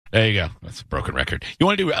There you go. That's a broken record. You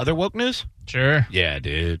want to do other woke news? Sure. Yeah,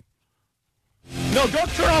 dude. No, don't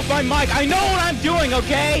turn off my mic. I know what I'm doing,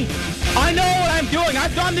 okay? I know what I'm doing.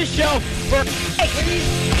 I've done this show for...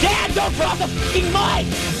 Dad, don't turn off the f***ing mic!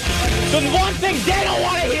 The one thing they don't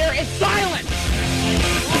want to hear is silence!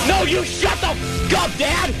 No, you shut the f*** up,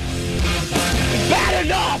 Dad! It's bad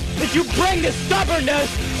enough that you bring the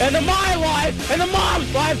stubbornness into my life and the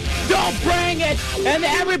mom's life. Don't bring it into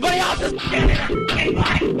everybody else's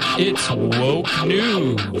life. It's woke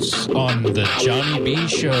news on the Johnny B.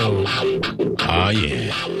 Show. Oh,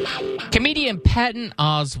 yeah. Comedian Patton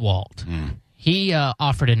Oswalt. He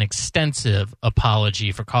offered an extensive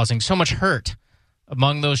apology for causing so much hurt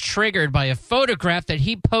among those triggered by a photograph that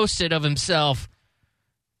he posted of himself.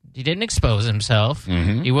 He didn't expose himself.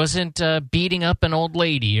 Mm-hmm. He wasn't beating up an old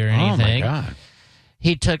lady or anything. Oh, my God.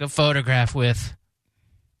 He took a photograph with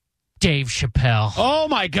Dave Chappelle. Oh,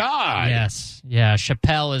 my God. Yes. Yeah,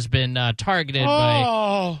 Chappelle has been targeted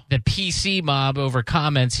by the PC mob over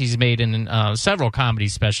comments he's made in several comedy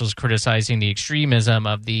specials criticizing the extremism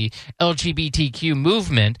of the LGBTQ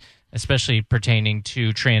movement, especially pertaining to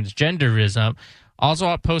transgenderism.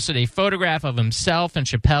 Oswalt posted a photograph of himself and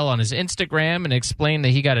Chappelle on his Instagram and explained that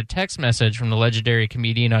he got a text message from the legendary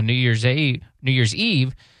comedian on New Year's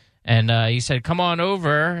Eve, and he said, "Come on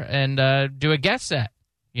over and do a guest set,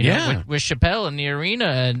 with Chappelle in the arena."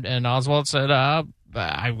 And Oswalt said,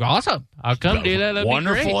 "Awesome, I'll come do that. That'd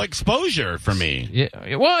Wonderful be great." Exposure for me.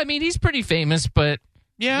 Yeah, well, I mean, he's pretty famous, but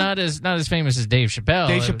not as famous as Dave Chappelle.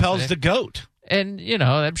 Dave Chappelle's the GOAT. And,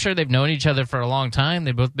 I'm sure they've known each other for a long time.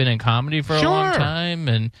 They've both been in comedy for a long time.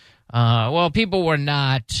 And, people were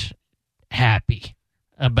not happy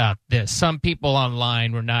about this. Some people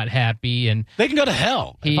online were not happy. And they can go to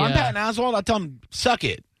hell. If I'm Patton Oswalt, I tell them, suck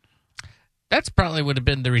it. That's probably would have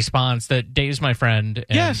been the response that Dave's my friend.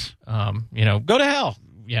 And, yes. Go to hell.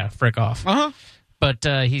 Yeah, frick off. Uh-huh. But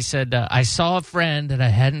he said, I saw a friend that I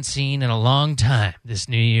hadn't seen in a long time this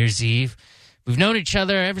New Year's Eve. We've known each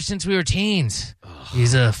other ever since we were teens.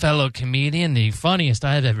 He's a fellow comedian, the funniest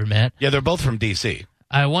I've ever met. Yeah, they're both from D.C.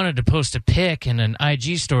 I wanted to post a pic and an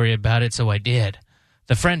IG story about it, so I did.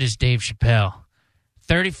 The friend is Dave Chappelle.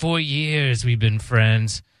 34 years we've been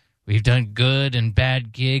friends. We've done good and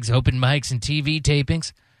bad gigs, open mics, and TV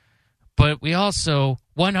tapings. But we also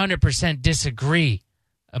 100% disagree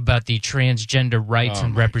about the transgender rights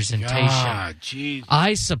and representation. God, geez.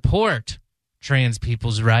 I support trans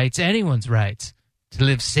people's rights, anyone's rights, to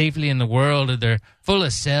live safely in the world of their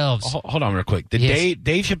fullest selves. Hold on real quick. Did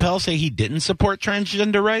Dave Chappelle say he didn't support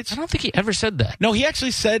transgender rights? I don't think he ever said that. No, he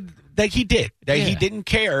actually said that he did. That he didn't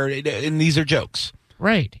care, and these are jokes.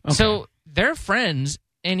 Right. Okay. So they're friends,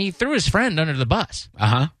 and he threw his friend under the bus.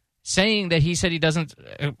 Uh-huh. Saying that he said he doesn't,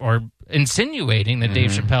 or insinuating that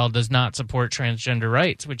Dave Chappelle does not support transgender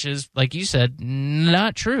rights, which is, like you said,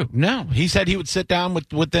 not true. No, he said he would sit down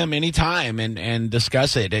with them anytime and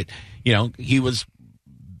discuss it. He was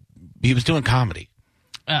doing comedy.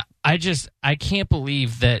 I can't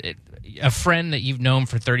believe that a friend that you've known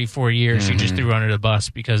for 34 years you just threw under the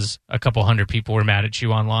bus because a couple hundred people were mad at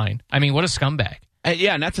you online. I mean, what a scumbag.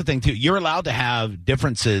 And that's the thing, too. You're allowed to have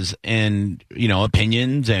differences in,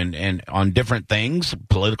 opinions and on different things,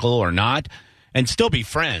 political or not, and still be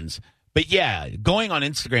friends. But, yeah, going on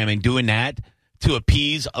Instagram and doing that to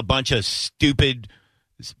appease a bunch of stupid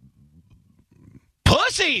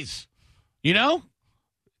pussies,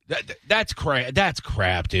 that's crap. That's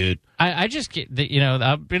crap, dude. I just get that,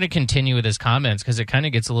 I'm going to continue with his comments because it kind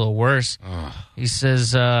of gets a little worse. He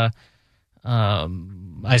says,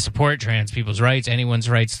 I support trans people's rights, anyone's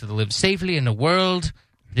rights to live safely in the world,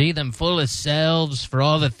 be them fullest selves. For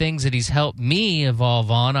all the things that he's helped me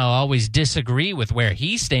evolve on, I'll always disagree with where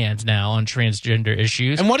he stands now on transgender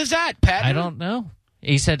issues. And what is that, Pat? I don't know.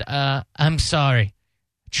 He said, I'm sorry,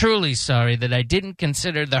 truly sorry that I didn't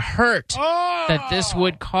consider the hurt that this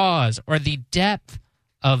would cause or the depth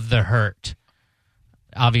of the hurt.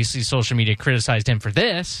 Obviously, social media criticized him for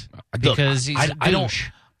this because he's a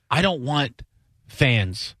douche. I don't want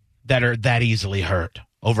fans that are that easily hurt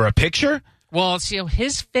over a picture. Well, see,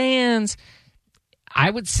 his fans, I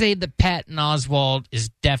would say that Patton Oswalt is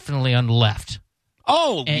definitely on the left.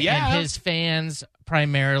 Oh, And his fans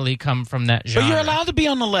primarily come from that genre. But you're allowed to be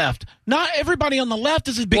on the left. Not everybody on the left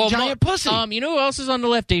is a big giant pussy. You know who else is on the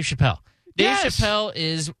left? Dave Chappelle. Dave Chappelle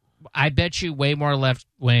is, I bet you, way more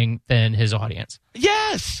left-wing than his audience.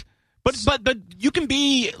 Yes. But you can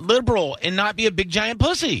be liberal and not be a big giant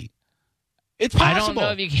pussy. It's possible.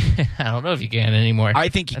 I don't know if you can anymore. I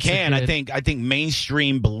think you can. I think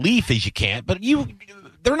mainstream belief is you can't. But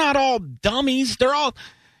they're not all dummies. They're all,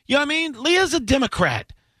 you know what I mean? Leah's a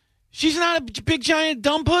Democrat. She's not a big, giant,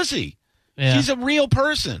 dumb pussy. Yeah. She's a real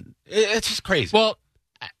person. It's just crazy. Well,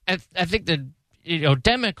 I think that,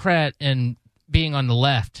 Democrat and being on the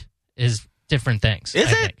left is different things.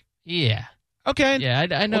 Is it? Yeah. Okay. Yeah,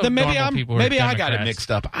 I know. Well, then maybe I got it Democrats.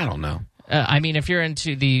 mixed up. I don't know. I mean, if you're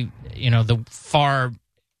into the far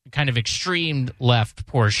kind of extreme left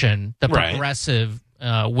portion, the progressive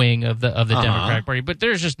wing of the Democratic Party, but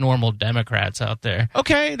there's just normal Democrats out there.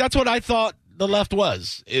 Okay, that's what I thought the left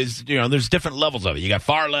was. There's different levels of it. You got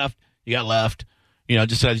far left, you got left.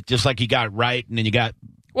 Just like you got right, and then you got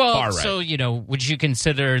far right. So would you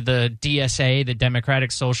consider the DSA, the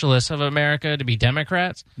Democratic Socialists of America, to be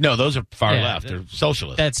Democrats? No, those are far left. They're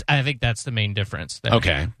socialists. I think that's the main difference there.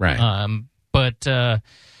 Okay, right. But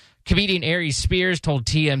comedian Aries Spears told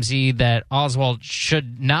TMZ that Oswalt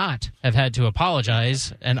should not have had to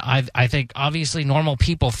apologize, and I think obviously normal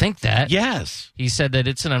people think that. Yes. He said that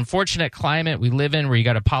it's an unfortunate climate we live in where you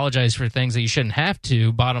got to apologize for things that you shouldn't have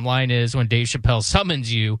to. Bottom line is, when Dave Chappelle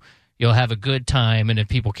summons you, you'll have a good time, and if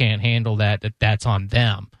people can't handle that, that's on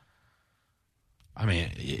them. I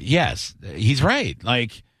mean, yes, he's right.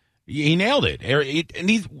 Like, he nailed it.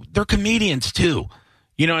 And they're comedians, too.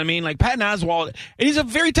 You know what I mean? Like Patton Oswalt, and he's a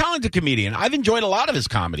very talented comedian. I've enjoyed a lot of his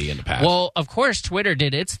comedy in the past. Well, of course, Twitter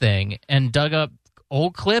did its thing and dug up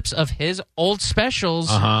old clips of his old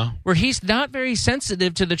specials where he's not very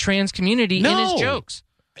sensitive to the trans community in his jokes.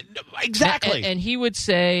 Exactly. And he would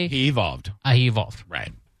say... He evolved. He evolved.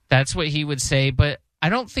 Right. That's what he would say, but I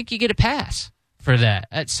don't think you get a pass for that.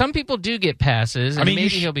 Some people do get passes, and maybe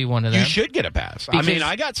he'll be one of them. You should get a pass.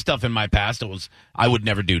 I got stuff in my past that I would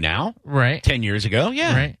never do now. Right. 10 years ago,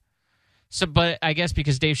 yeah. Right. So, but I guess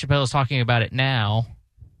because Dave Chappelle is talking about it now,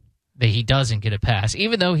 that he doesn't get a pass,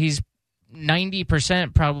 even though he's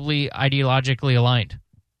 90% probably ideologically aligned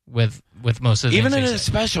with most of the even things in his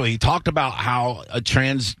special, he talked about how a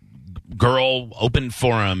trans girl opened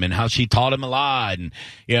for him and how she taught him a lot, and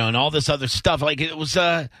and all this other stuff. Like, it was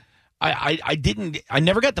I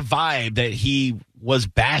never got the vibe that he was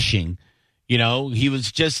bashing. He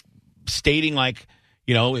was just stating, like,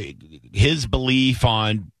 his belief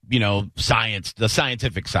on science, the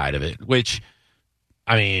scientific side of it, which,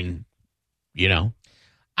 I mean,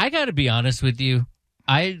 I got to be honest with you.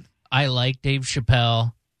 I like Dave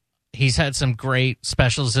Chappelle. He's had some great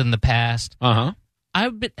specials in the past. I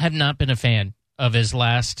have not been a fan of his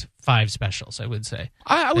last 5 specials, I would say.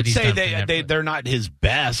 I would say they're not his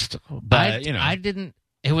best, but, I didn't...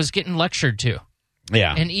 It was getting lectured to.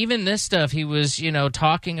 Yeah. And even this stuff, he was,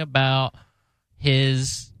 talking about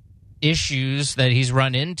his issues that he's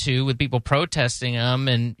run into with people protesting him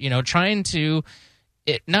and, trying to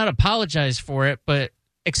not apologize for it, but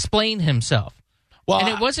explain himself. Well, and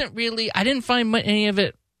it wasn't really... I didn't find any of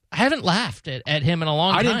it... I haven't laughed at him in a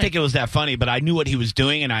long time. I didn't think it was that funny, but I knew what he was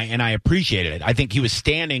doing, and I appreciated it. I think he was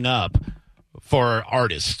standing up for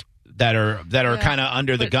artists that are kind of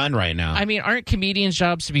under the gun right now. I mean, aren't comedians'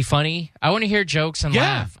 jobs to be funny? I want to hear jokes and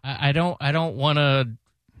laugh. I don't want to.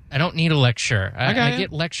 I don't need a lecture. I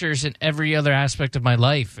get lectures in every other aspect of my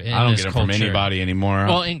life. I don't get them from anybody anymore.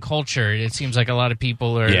 Well, in culture, it seems like a lot of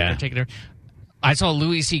people are taking it. I saw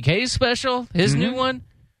Louis C.K.'s special, his new one.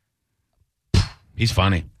 He's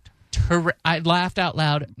funny. I laughed out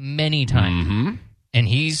loud many times, and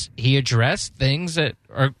he addressed things that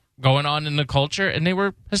are going on in the culture, and they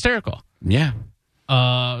were hysterical. Yeah.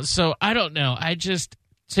 So I don't know.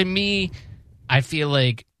 To me, I feel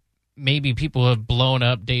like maybe people have blown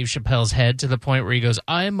up Dave Chappelle's head to the point where he goes,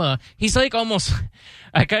 he's like almost,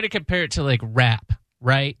 I kind of compare it to like rap.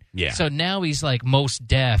 Right? Yeah. So now he's like Most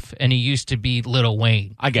Def, and he used to be Lil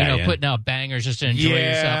Wayne. I got you. Putting out bangers just to enjoy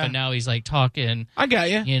yourself, and now he's like talking. I got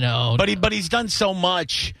you. But he's done so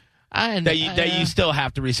much that you still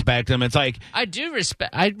have to respect him. It's like I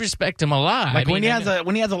respect him a lot. Like when he has a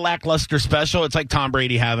lackluster special, it's like Tom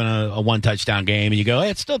Brady having a 1-touchdown game, and you go, hey,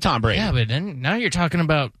 it's still Tom Brady. Yeah, but then now you're talking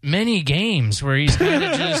about many games where he's kind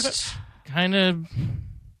of just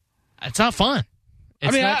it's not fun.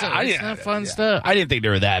 It's not fun stuff. I didn't think they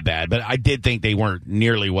were that bad, but I did think they weren't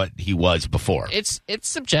nearly what he was before. It's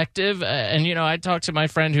subjective, and I talked to my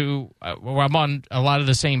friend who I'm on a lot of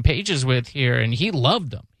the same pages with here, and he loved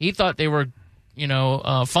them. He thought they were,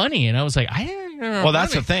 funny, and I was like, I don't know. Well,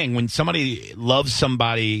 that's the thing. When somebody loves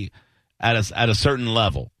somebody at a certain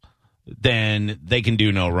level, then they can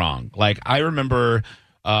do no wrong. Like I remember,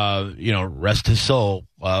 rest his soul,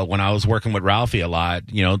 when I was working with Ralphie a lot.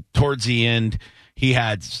 Towards the end. He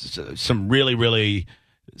had some really, really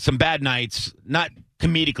some bad nights, not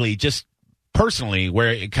comedically, just personally, where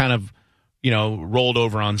it kind of, rolled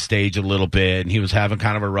over on stage a little bit, and he was having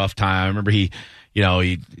kind of a rough time. I remember he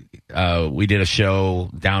we did a show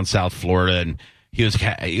down South Florida, and he was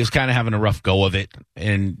kind of having a rough go of it,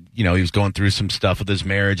 and he was going through some stuff with his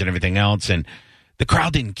marriage and everything else, and the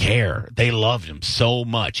crowd didn't care. They loved him so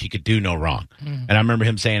much he could do no wrong. And I remember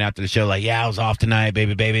him saying after the show, like, "Yeah, I was off tonight,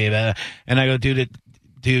 baby, baby." Blah. And I go, dude,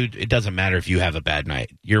 it doesn't matter if you have a bad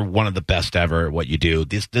night. You're one of the best ever at what you do.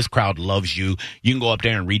 This crowd loves you. You can go up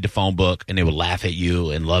there and read the phone book, and they will laugh at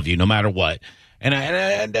you and love you no matter what.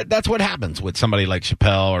 And that's what happens with somebody like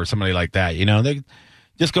Chappelle or somebody like that. They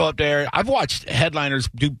just go up there. I've watched headliners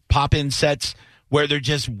do pop-in sets where they're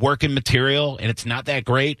just working material, and it's not that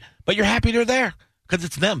great, but you're happy they're there because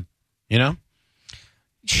it's them,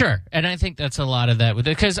 Sure, and I think that's a lot of that with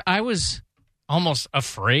it, because I was almost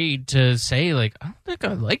afraid to say, like, I don't think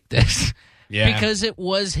I like this. Yeah. Because it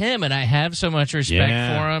was him, and I have so much respect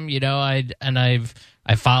for him.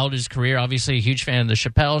 I followed his career. Obviously, a huge fan of the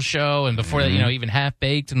Chappelle Show, and before that, even Half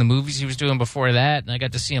Baked and the movies he was doing before that. And I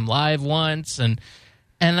got to see him live once, and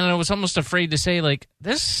then I was almost afraid to say, like,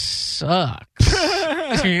 this sucks.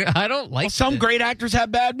 I don't like. Some great actors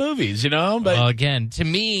have bad movies, But well, again, to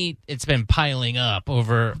me, it's been piling up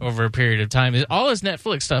over a period of time. All his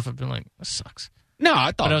Netflix stuff, I've been like, this sucks. No, I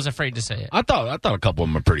thought. But I was afraid to say it. I thought a couple of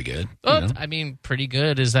them are pretty good. Well, I mean, pretty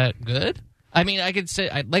good. Is that good? I mean, I could say,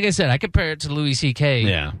 like I said, I compare it to Louis C.K.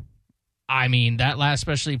 Yeah. I mean, that last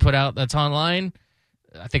special he put out that's online,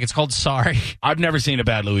 I think it's called Sorry. I've never seen a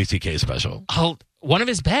bad Louis C.K. special. One of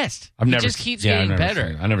his best. He just keeps getting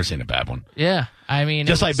better. I've never seen a bad one. Yeah. I mean,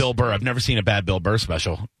 just like Bill Burr. I've never seen a bad Bill Burr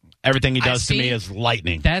special. Everything he does to me is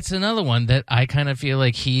lightning. That's another one that I kind of feel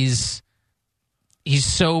like he's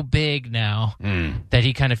so big now that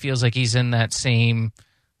he kind of feels like he's in that same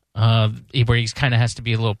where he kind of has to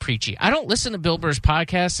be a little preachy. I don't listen to Bill Burr's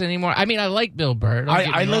podcasts anymore. I mean, I like Bill Burr.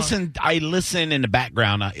 I listen in the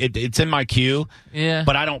background. It's in my queue. Yeah,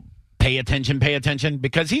 but I don't pay attention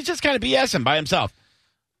because he's just kind of BSing by himself.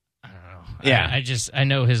 I don't know. Yeah, I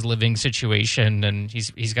know his living situation, and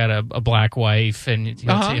he's got a black wife, and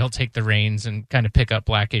he'll take the reins and kind of pick up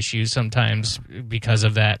black issues sometimes because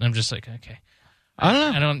of that. And I'm just like, okay.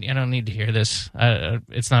 I don't need to hear this.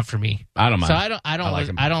 It's not for me. I don't mind. So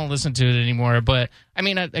I don't listen to it anymore. But I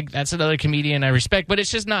mean, that's another comedian I respect. But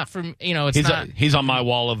it's just not from He's on my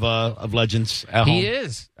wall of legends at home. He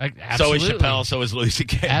is. Absolutely. So is Chappelle. So is Louis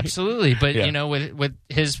C.K. Absolutely. But with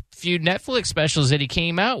his few Netflix specials that he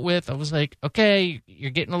came out with, I was like, okay,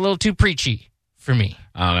 you're getting a little too preachy for me.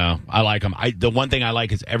 I don't know. I like him. The one thing I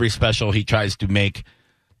like is every special he tries to make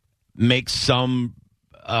some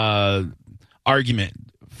argument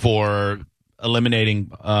for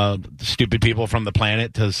eliminating stupid people from the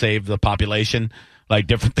planet to save the population, like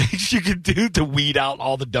different things you can do to weed out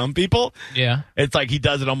all the dumb people. Yeah. It's like he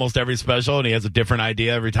does it almost every special, and he has a different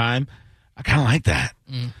idea every time. I kind of like that.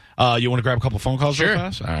 You want to grab a couple phone calls real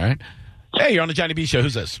fast? All right. Hey, you're on the Johnny B Show.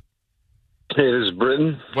 Who's this? Hey, this is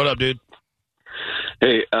Britton. What up, dude?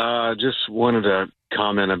 Hey, just wanted to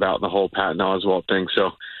comment about the whole Patton Oswalt thing.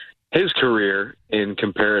 So his career in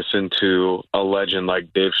comparison to a legend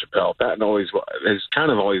like Dave Chappelle, Patton has kind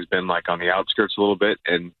of always been like on the outskirts a little bit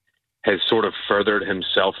and has sort of furthered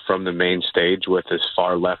himself from the main stage with as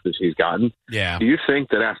far left as he's gotten. Yeah. Do you think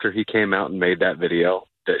that after he came out and made that video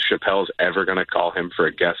that Chappelle's ever going to call him for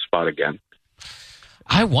a guest spot again?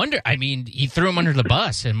 I wonder. I mean, he threw him under the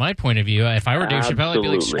bus, in my point of view. If I were Dave Chappelle, I'd be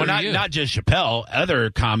like, screw you. Not just Chappelle, other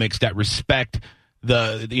comics that respect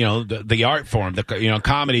the art form,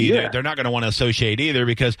 comedy. Yeah. They're not going to want to associate either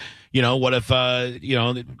because, what if,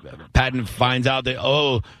 Patton finds out that,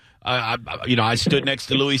 I stood next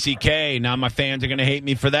to Louis C.K. Now my fans are going to hate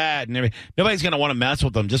me for that. And nobody's going to want to mess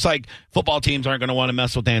with them. Just like football teams aren't going to want to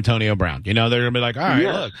mess with Antonio Brown. They're going to be like, all right,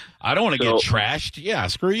 look, I don't want to get trashed. Yeah,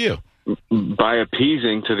 screw you. By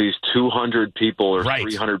appeasing to these 200 people or right.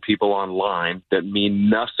 300 people online that mean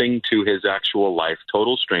nothing to his actual life,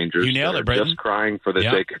 total strangers, you nailed it, Brayden. Just crying for the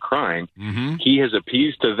sake of crying, he has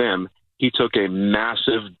appeased to them. He took a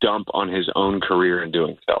massive dump on his own career in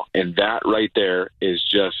doing so. And that right there is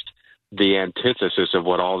just the antithesis of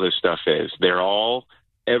what all this stuff is. They're all,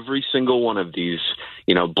 every single one of these,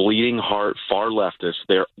 bleeding heart, far leftists,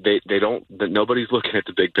 nobody's looking at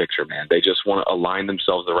the big picture, man. They just want to align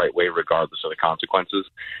themselves the right way regardless of the consequences.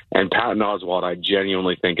 And Patton Oswalt, I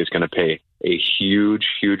genuinely think, is going to pay a huge,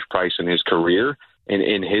 huge price in his career and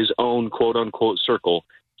in his own quote-unquote circle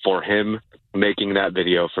for him making that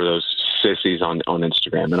video for those sissies on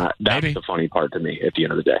Instagram. And that's the funny part to me at the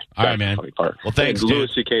end of the day. All right, man. The funny part. Well, thanks,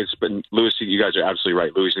 Louis C.K.'s, but Louis, you guys are absolutely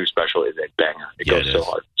right. Louis' new special is a banger. It goes so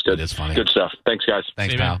hard. It's good. It is funny. Good stuff. Thanks, guys.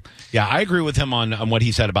 Thanks, pal. Yeah, I agree with him on what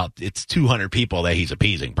he said about it's 200 people that he's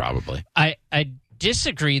appeasing, probably. I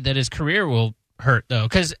disagree that his career will hurt, though,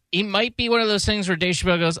 because it might be one of those things where Dave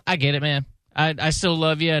Chappelle goes, I get it, man. I still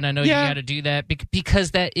love you, and I know you got to do that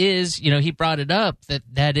because that is, he brought it up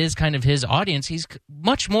that is kind of his audience. He's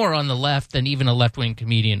much more on the left than even a left-wing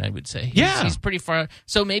comedian, I would say. He's pretty far.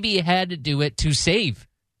 So maybe he had to do it to save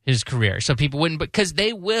his career, so people wouldn't. Because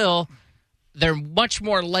they're much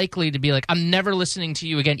more likely to be like, I'm never listening to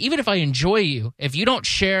you again. Even if I enjoy you, if you don't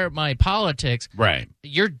share my politics, right,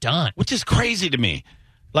 you're done. Which is crazy to me.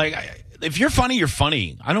 Like, if you're funny, you're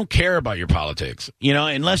funny. I don't care about your politics,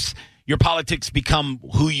 unless your politics become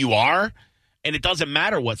who you are, and it doesn't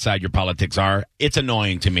matter what side your politics are. It's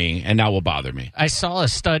annoying to me, and that will bother me. I saw a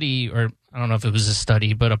study, or I don't know if it was a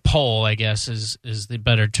study, but a poll, I guess, is the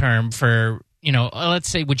better term for, let's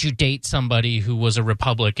say, would you date somebody who was a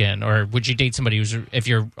Republican, or would you date somebody if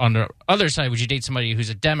you're on the other side, would you date somebody who's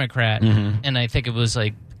a Democrat? Mm-hmm. And I think it was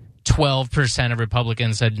like 12% of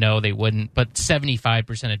Republicans said no, they wouldn't, but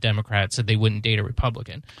 75% of Democrats said they wouldn't date a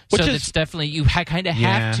Republican. So it's definitely, you kind of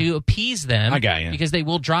have to appease them. I got you. Because they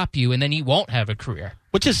will drop you, and then you won't have a career.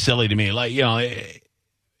 Which is silly to me. Like,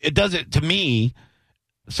 it doesn't, to me,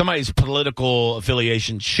 somebody's political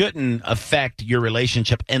affiliation shouldn't affect your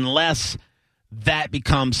relationship unless that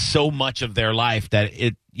becomes so much of their life that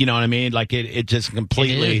it, you know what I mean? Like, it just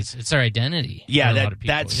completely. It's their identity. Yeah,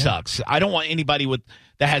 that sucks. I don't want anybody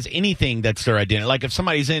that has anything that's their identity. Like, if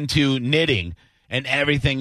somebody's into knitting and everything